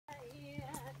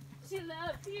She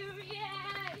loves you,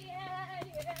 yeah, yeah,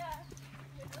 yeah.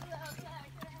 With a love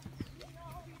like that, you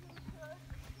know you could,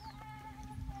 yeah,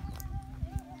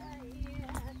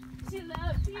 yeah. She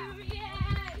loves you,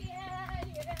 yeah, yeah,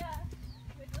 yeah.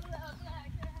 With a love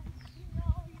like that, you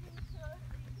know you could,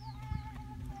 yeah.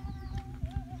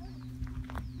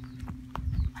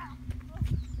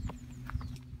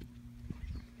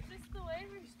 Is this the way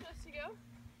we're supposed to go?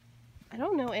 I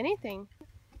don't know anything.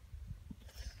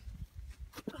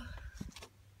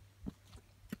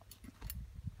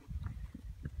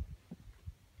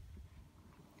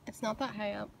 It's not that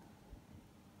high up.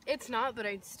 It's not, but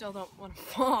I still don't want to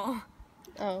fall.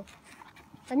 Oh.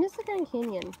 I'm just looking at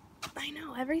Canyon. I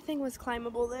know, everything was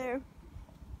climbable there.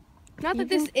 Not that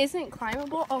this isn't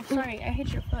climbable. Oh, sorry, I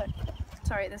hit your foot.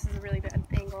 Sorry, this is a really bad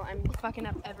angle. I'm fucking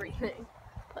up everything.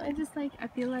 I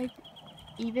feel like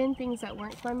even things that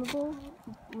weren't climbable,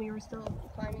 we were still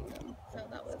climbing them. So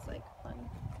that was like fun.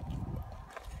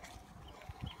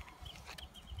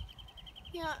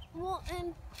 Yeah, well,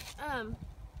 and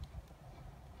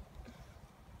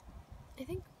I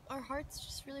think our hearts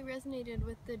just really resonated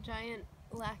with the giant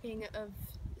lacking of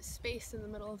space in the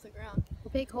middle of the ground. A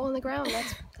big hole in the ground,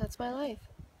 that's my life.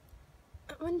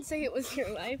 I wouldn't say it was your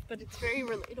life, but it's very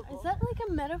relatable. Is that like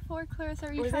a metaphor, Clarissa?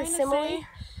 Are you Was trying it to simile?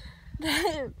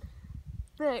 say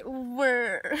that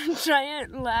we're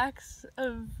giant lacks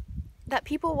of... that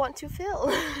people want to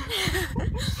fill?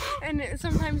 And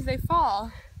sometimes they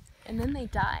fall, and then they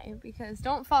die, because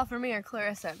don't fall for me or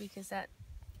Clarissa, because that...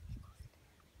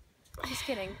 Just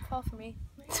kidding. Fall for me.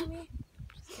 For me?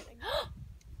 Just kidding.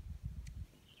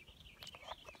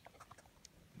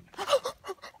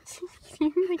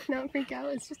 You like not freak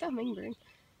out. It's just a hummingbird.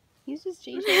 He's just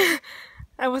changing.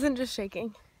 I wasn't just shaking.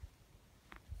 That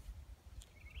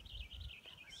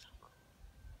was so cool.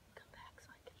 Come back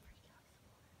so I can freak out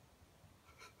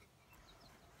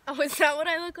some more. Oh, is that what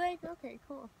I look like? Okay,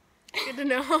 cool. Good to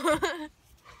know.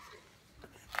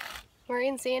 We're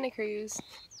in Santa Cruz,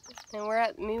 and we're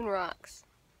at Moon Rocks,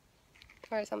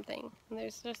 or something. And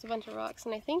there's just a bunch of rocks,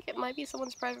 and I think it might be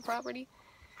someone's private property,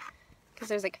 because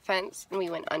there's like a fence, and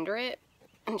we went under it.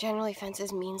 And generally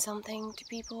fences mean something to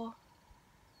people.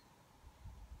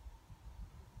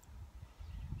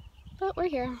 But we're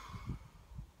here.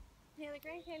 Yeah, the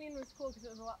Grand Canyon was cool because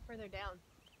it was a lot further down.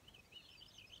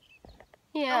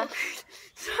 Yeah. Oh,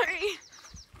 sorry.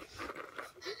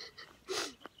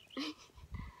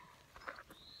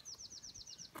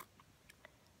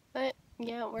 But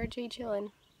yeah, we're Jay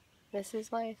chillin'. This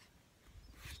is life.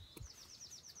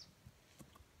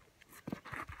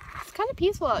 It's kind of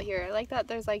peaceful out here. I like that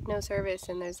there's like no service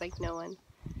and there's like no one.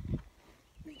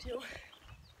 Me too.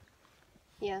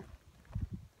 Yeah.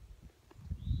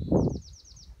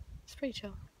 It's pretty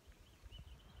chill.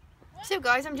 So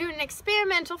guys, I'm doing an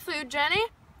experimental food journey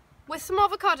with some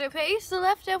avocado paste. The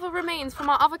leftover remains from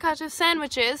our avocado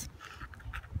sandwiches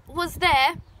was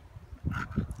there.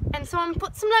 And so I'm gonna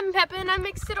put some lemon pepper and I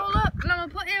mixed it all up and I'm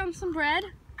gonna put it on some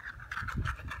bread.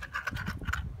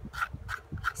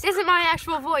 This isn't my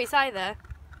actual voice either.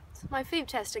 It's my food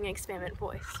testing experiment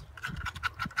voice.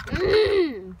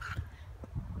 Mmm!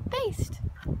 Paste!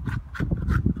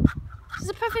 This is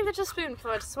a perfect little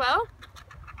spoonful as well.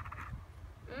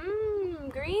 Mmm,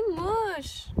 green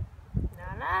mush.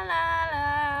 La la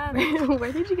la la.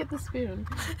 Where did you get the spoon?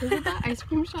 Was it that ice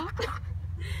cream shop?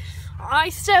 I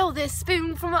stole this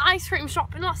spoon from an ice cream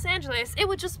shop in Los Angeles. It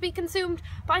would just be consumed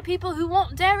by people who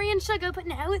want dairy and sugar, but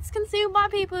now it's consumed by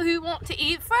people who want to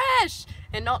eat fresh.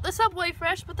 And not the Subway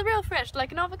fresh, but the real fresh,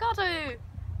 like an avocado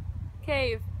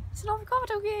cave. It's an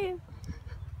avocado cave.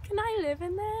 Can I live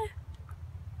in there?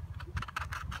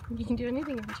 You can do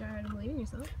anything if you try hard and believe in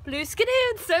yourself. Blue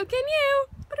skidoo, so can you.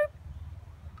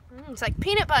 It's like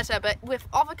peanut butter, but with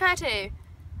avocado.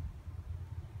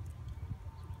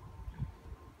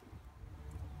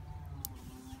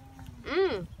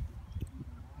 Mmm.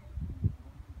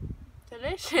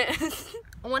 Delicious.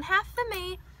 1/2 for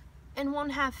me and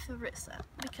 1/2 for Rissa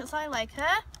because I like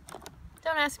her.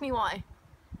 Don't ask me why.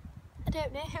 I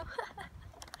don't know.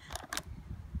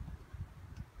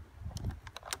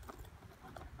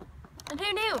 And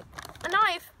who knew? A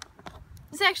knife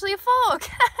is actually a fork.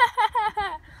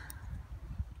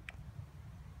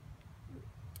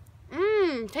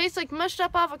 Mmm, tastes like mushed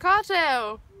up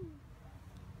avocado.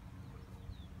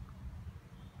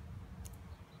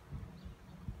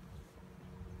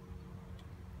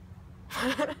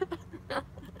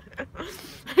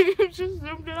 You just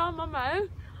zoomed it on my mouth.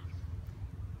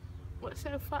 What's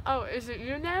so fun? Oh, is it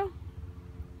you now?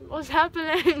 What's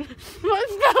happening?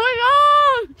 What's going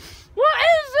on? What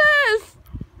is this?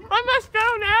 I must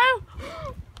go now.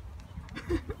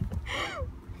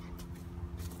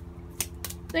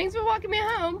 Thanks for walking me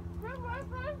home.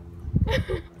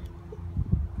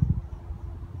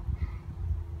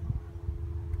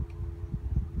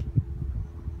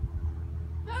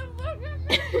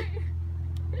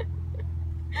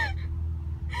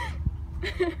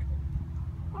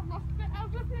 I must get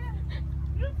out of here.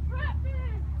 You trapped me.